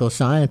political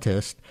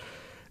scientist,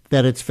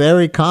 that it's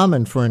very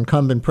common for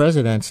incumbent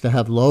presidents to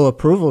have low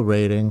approval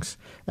ratings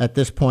at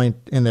this point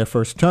in their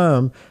first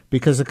term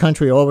because the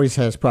country always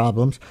has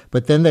problems,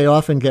 but then they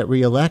often get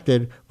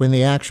reelected when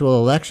the actual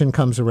election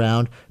comes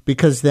around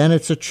because then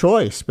it's a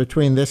choice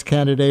between this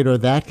candidate or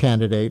that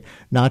candidate,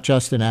 not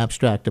just an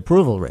abstract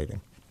approval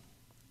rating.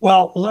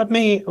 Well, let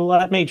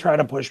me try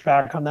to push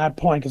back on that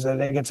point because I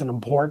think it's an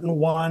important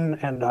one,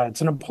 and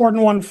it's an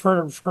important one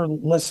for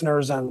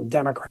listeners and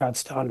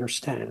Democrats to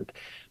understand.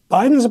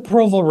 Biden's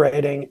approval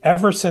rating,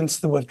 ever since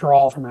the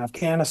withdrawal from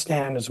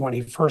Afghanistan, is when he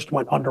first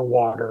went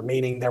underwater,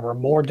 meaning there were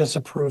more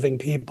disapproving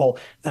people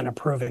than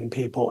approving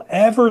people.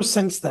 Ever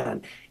since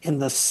then, in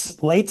the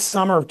late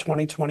summer of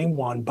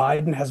 2021,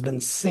 Biden has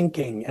been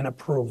sinking in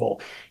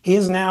approval. He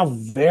is now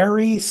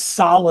very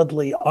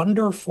solidly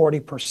under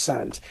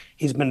 40%.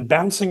 He's been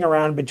bouncing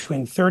around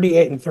between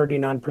 38 and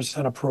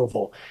 39%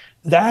 approval.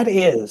 That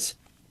is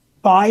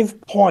 5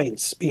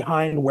 points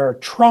behind where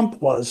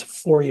Trump was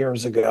 4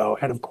 years ago.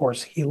 And of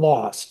course, he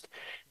lost.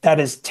 That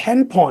is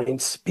 10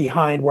 points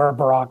behind where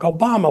Barack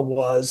Obama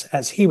was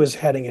as he was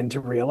heading into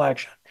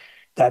re-election.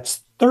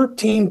 That's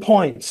 13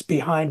 points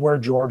behind where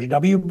George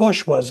W.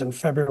 Bush was in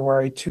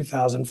February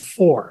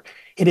 2004.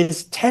 It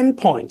is 10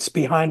 points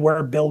behind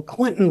where Bill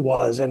Clinton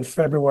was in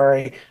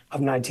February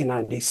of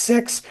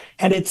 1996.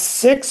 And it's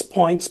 6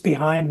 points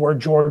behind where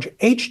George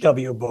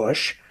H.W.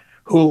 Bush,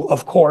 who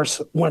of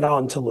course went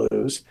on to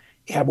lose,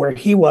 where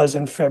he was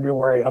in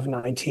February of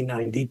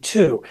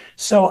 1992.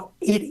 So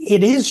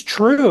it is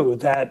true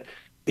that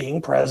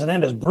being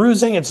president is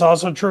bruising. It's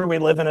also true we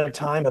live in a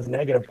time of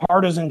negative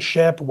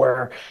partisanship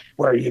where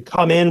you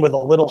come in with a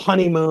little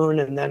honeymoon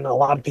and then a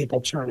lot of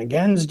people turn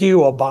against you.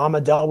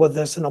 Obama dealt with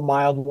this in a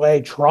mild way.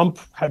 Trump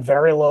had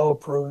very low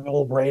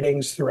approval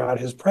ratings throughout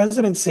his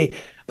presidency.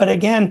 But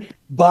again,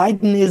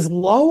 Biden is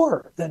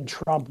lower than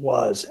Trump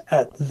was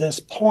at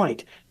this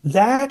point.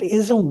 That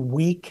is a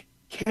weak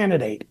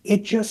candidate.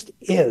 It just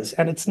is.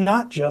 And it's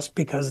not just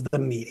because the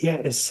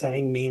media is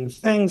saying mean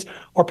things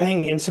or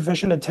paying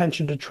insufficient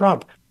attention to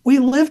Trump. We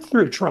lived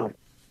through Trump.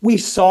 We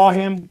saw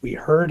him. We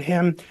heard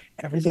him.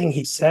 Everything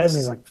he says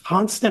is a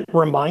constant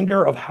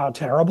reminder of how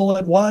terrible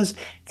it was.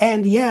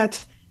 And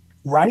yet,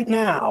 right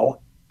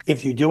now,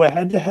 if you do a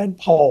head-to-head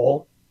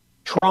poll,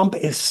 Trump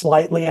is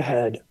slightly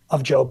ahead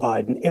of Joe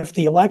Biden. If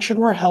the election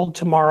were held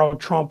tomorrow,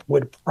 Trump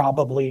would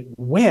probably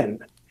win.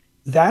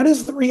 That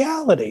is the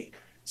reality.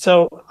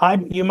 So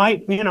you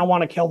might,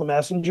 want to kill the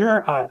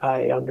messenger.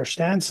 I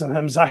understand.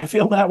 Sometimes I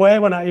feel that way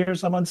when I hear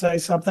someone say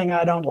something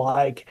I don't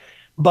like.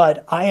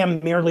 But I am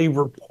merely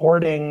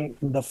reporting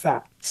the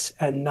facts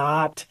and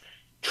not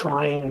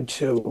trying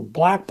to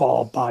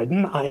blackball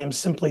Biden. I am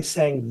simply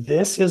saying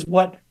this is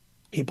what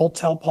people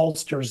tell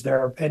pollsters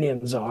their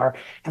opinions are.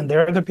 And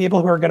they're the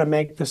people who are going to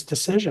make this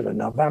decision in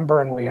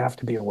November, and we have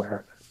to be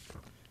aware.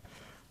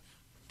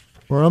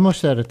 We're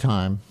almost out of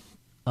time.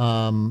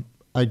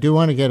 I do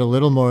want to get a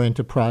little more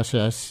into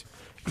process.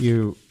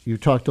 You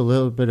talked a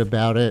little bit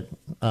about it.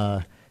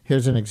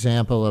 Here's an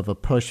example of a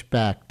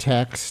pushback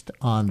text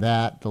on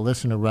that. The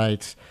listener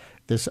writes,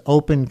 "This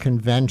open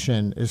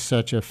convention is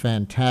such a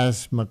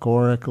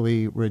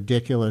phantasmagorically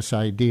ridiculous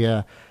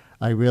idea.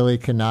 I really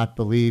cannot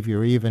believe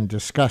you're even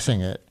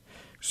discussing it."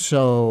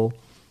 So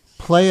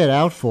play it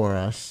out for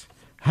us.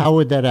 How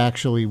would that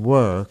actually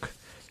work,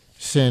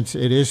 since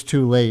it is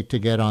too late to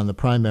get on the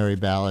primary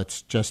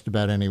ballots just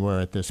about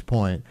anywhere at this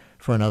point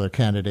for another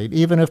candidate,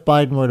 even if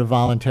Biden were to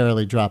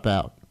voluntarily drop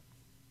out?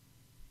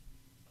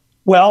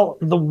 Well,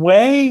 the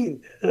way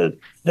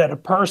that a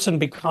person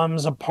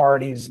becomes a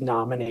party's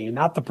nominee,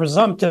 not the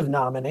presumptive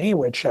nominee,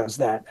 which, as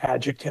that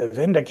adjective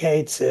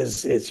indicates,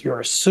 is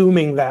you're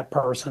assuming that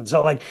person.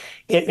 So, like,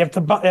 if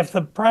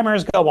the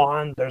primaries go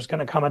on, there's going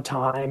to come a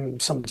time,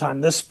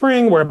 sometime this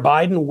spring, where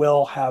Biden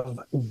will have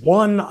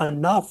won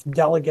enough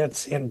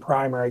delegates in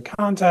primary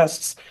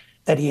contests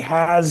that he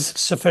has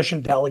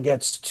sufficient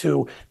delegates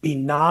to be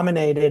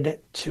nominated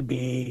to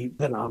be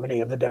the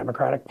nominee of the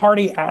Democratic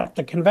Party at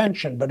the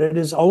convention. But it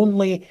is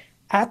only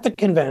at the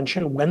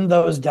convention, when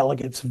those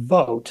delegates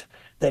vote,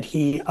 that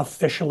he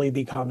officially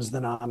becomes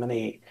the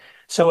nominee.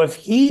 So if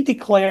he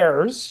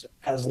declares,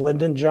 as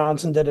Lyndon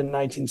Johnson did in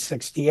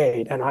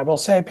 1968, and I will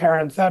say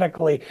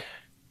parenthetically,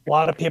 a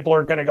lot of people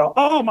are going to go,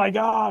 "Oh my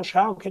gosh,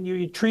 how can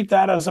you treat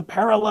that as a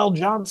parallel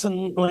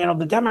Johnson?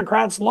 The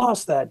Democrats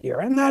lost that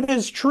year." And that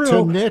is true.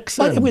 To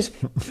Nixon. But it was,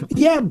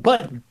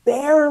 but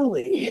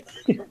barely.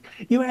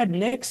 You had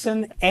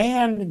Nixon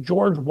and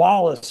George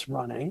Wallace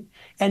running,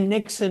 and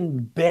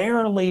Nixon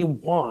barely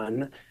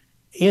won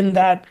in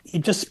that,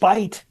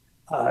 despite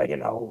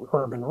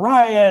urban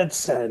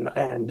riots and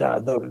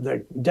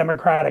the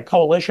Democratic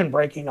coalition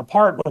breaking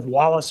apart, with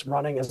Wallace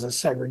running as a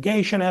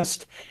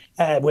segregationist,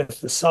 with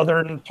the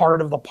southern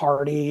part of the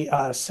party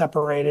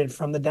separated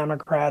from the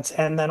Democrats,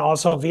 and then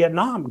also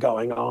Vietnam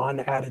going on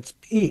at its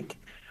peak,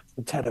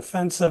 the Tet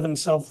Offensive and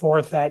so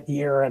forth that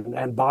year,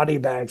 and body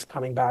bags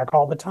coming back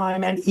all the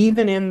time. And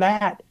even in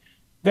that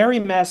very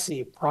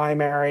messy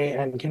primary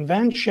and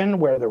convention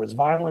where there was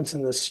violence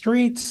in the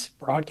streets,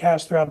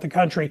 broadcast throughout the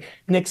country,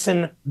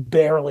 Nixon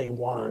barely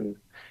won.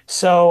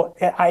 So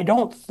I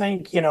don't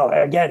think,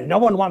 again, no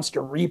one wants to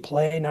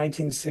replay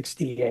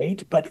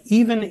 1968, but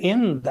even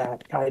in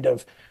that kind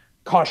of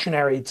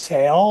cautionary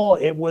tale,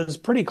 it was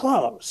pretty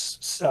close.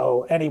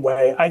 So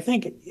anyway, I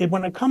think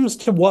when it comes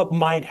to what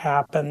might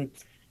happen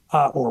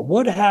or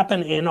would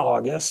happen in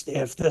August,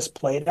 if this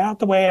played out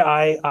the way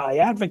I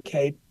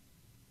advocate,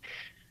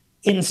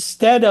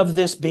 instead of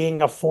this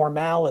being a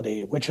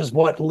formality, which is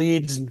what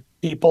leads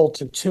people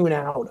to tune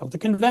out of the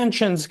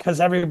conventions because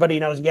everybody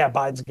knows, yeah,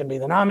 Biden's going to be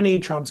the nominee,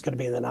 Trump's going to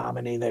be the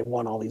nominee, they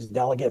won all these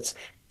delegates.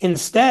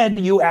 Instead,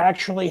 you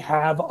actually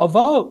have a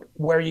vote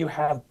where you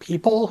have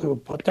people who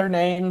put their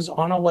names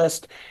on a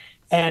list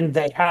and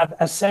they have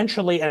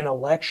essentially an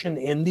election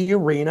in the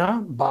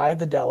arena by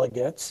the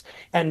delegates.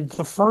 And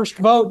the first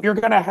vote, you're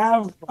going to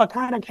have a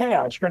kind of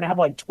chaos. You're going to have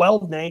like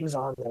 12 names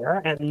on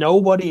there, and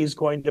nobody's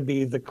going to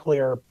be the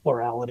clear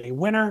plurality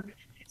winner.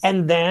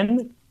 And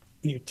then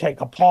you take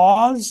a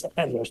pause,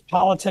 and there's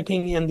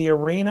politicking in the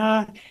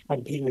arena,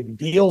 and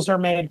deals are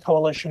made,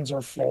 coalitions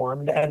are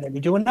formed, and then you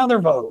do another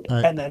vote.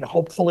 Right. And then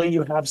hopefully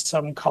you have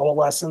some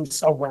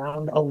coalescence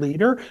around a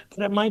leader,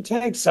 but it might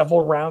take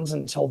several rounds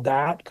until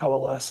that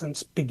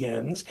coalescence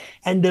begins.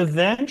 And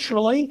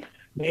eventually,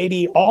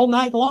 maybe all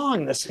night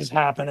long, this is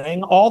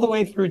happening, all the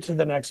way through to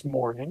the next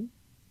morning,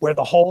 where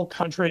the whole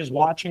country is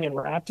watching in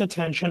rapt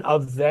attention.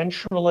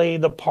 Eventually,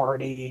 the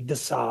party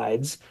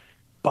decides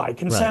by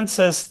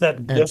consensus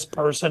that this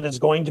person is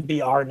going to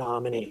be our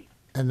nominee.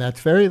 And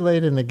that's very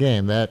late in the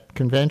game. That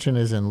convention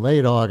is in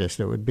late August.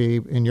 It would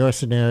be, in your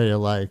scenario,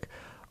 like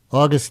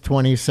August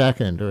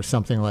 22nd or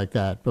something like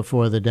that,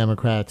 before the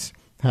Democrats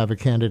have a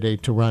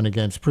candidate to run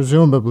against,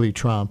 presumably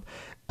Trump,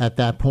 at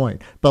that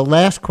point. But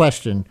last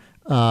question,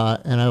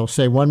 and I will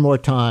say one more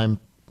time,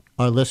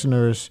 our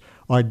listeners,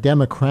 our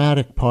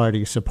Democratic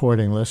Party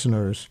supporting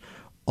listeners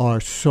are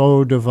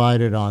so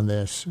divided on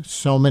this.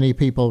 So many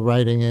people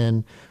writing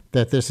in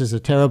that this is a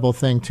terrible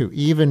thing to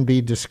even be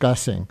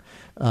discussing,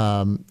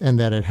 and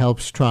that it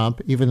helps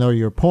Trump, even though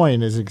your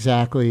point is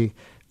exactly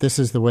this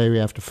is the way we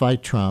have to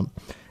fight Trump.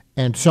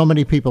 And so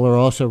many people are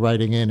also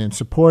writing in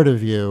support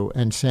of you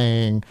and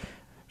saying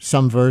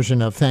some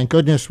version of, thank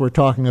goodness we're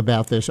talking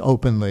about this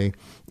openly.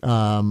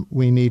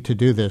 We need to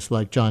do this,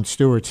 like Jon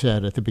Stewart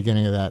said at the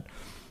beginning of that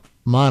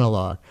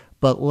monologue.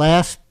 But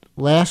last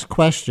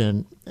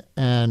question,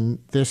 and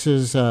this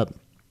is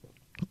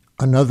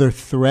another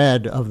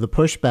thread of the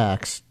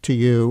pushbacks to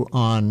you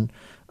on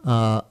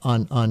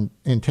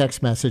in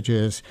text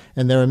messages,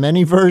 and there are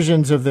many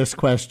versions of this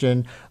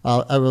question.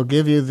 I will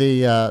give you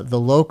the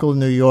local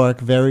New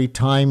York very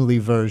timely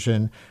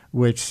version,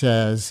 which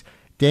says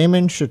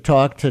Damon should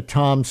talk to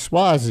Tom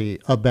Suozzi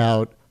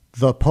about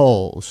the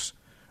polls,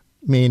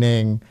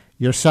 meaning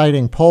you're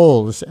citing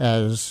polls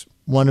as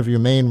one of your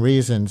main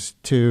reasons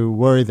to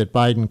worry that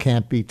Biden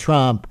can't beat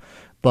Trump,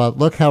 but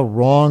look how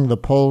wrong the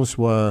polls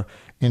were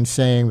in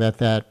saying that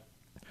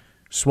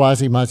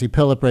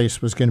Suozzi-Mazi-Philip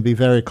race was going to be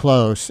very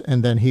close,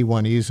 and then he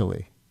won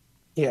easily.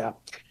 Yeah.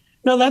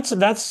 No,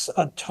 that's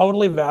a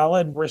totally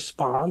valid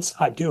response.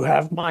 I do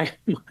have my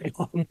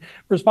own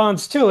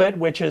response to it,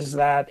 which is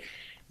that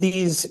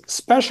these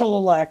special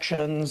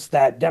elections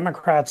that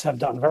Democrats have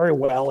done very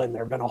well, and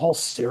there have been a whole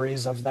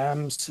series of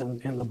them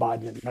in the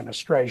Biden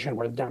administration,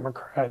 where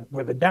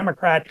the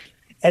Democrat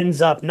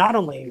ends up not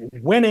only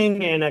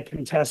winning in a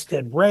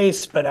contested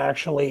race, but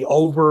actually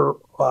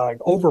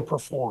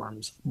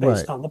overperforms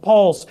based on the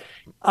polls.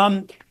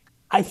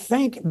 I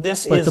think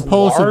this but is the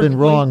polls have been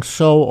wrong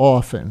so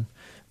often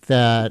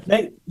that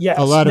a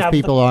lot of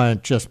people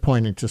aren't just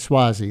pointing to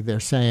Suozzi.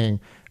 They're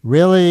saying,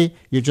 really,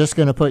 you're just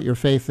going to put your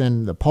faith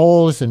in the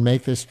polls and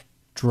make this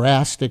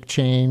drastic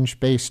change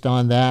based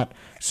on that?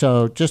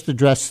 So just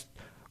address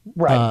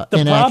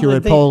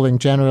inaccurate polling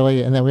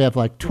generally, and then we have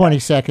like 20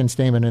 seconds,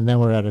 Damon, and then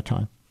we're out of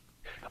time.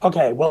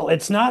 Okay, well,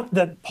 it's not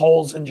that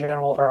polls in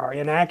general are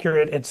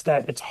inaccurate. It's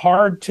that it's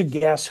hard to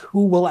guess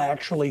who will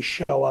actually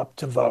show up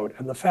to vote.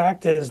 And the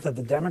fact is that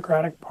the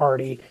Democratic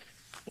Party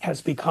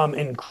has become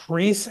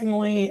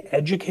increasingly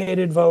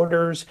educated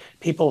voters,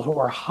 people who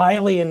are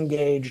highly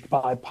engaged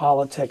by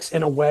politics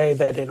in a way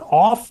that in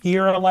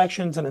off-year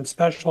elections and in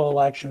special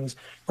elections,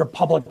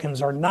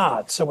 Republicans are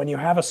not. So when you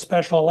have a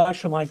special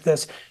election like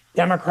this,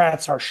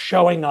 Democrats are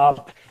showing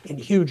up in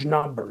huge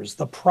numbers.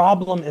 The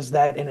problem is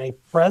that in a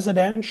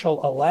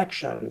presidential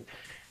election,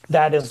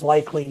 that is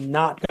likely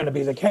not going to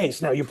be the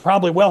case. Now, you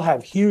probably will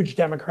have huge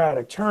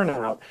Democratic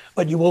turnout,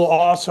 but you will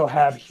also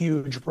have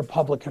huge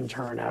Republican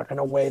turnout in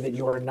a way that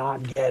you are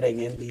not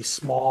getting in these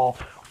small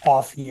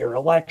off-year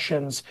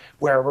elections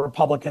where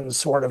Republicans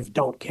sort of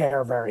don't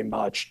care very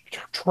much.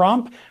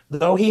 Trump,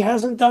 though he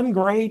hasn't done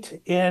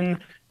great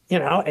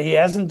he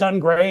hasn't done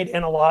great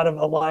in a lot of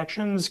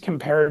elections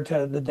compared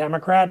to the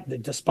Democrat.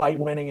 Despite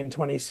winning in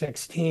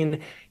 2016,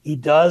 he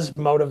does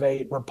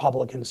motivate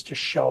Republicans to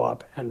show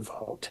up and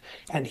vote.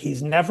 And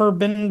he's never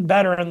been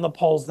better in the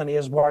polls than he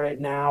is right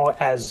now,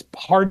 as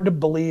hard to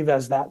believe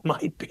as that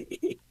might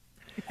be.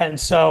 And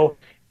so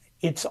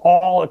it's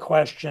all a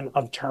question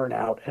of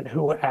turnout and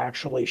who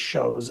actually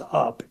shows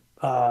up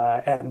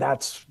And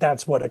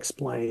that's what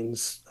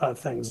explains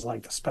things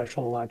like the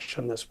special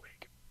election this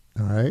week.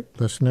 All right,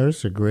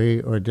 listeners,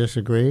 agree or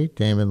disagree?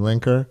 Damon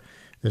Linker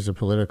is a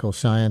political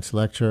science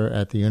lecturer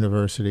at the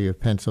University of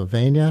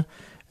Pennsylvania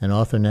and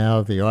author now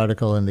of the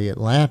article in The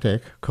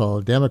Atlantic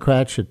called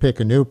Democrats Should Pick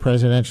a New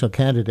Presidential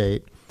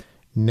Candidate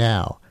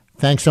Now.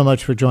 Thanks so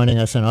much for joining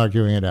us and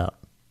arguing it out.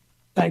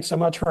 Thanks so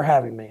much for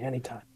having me. Anytime.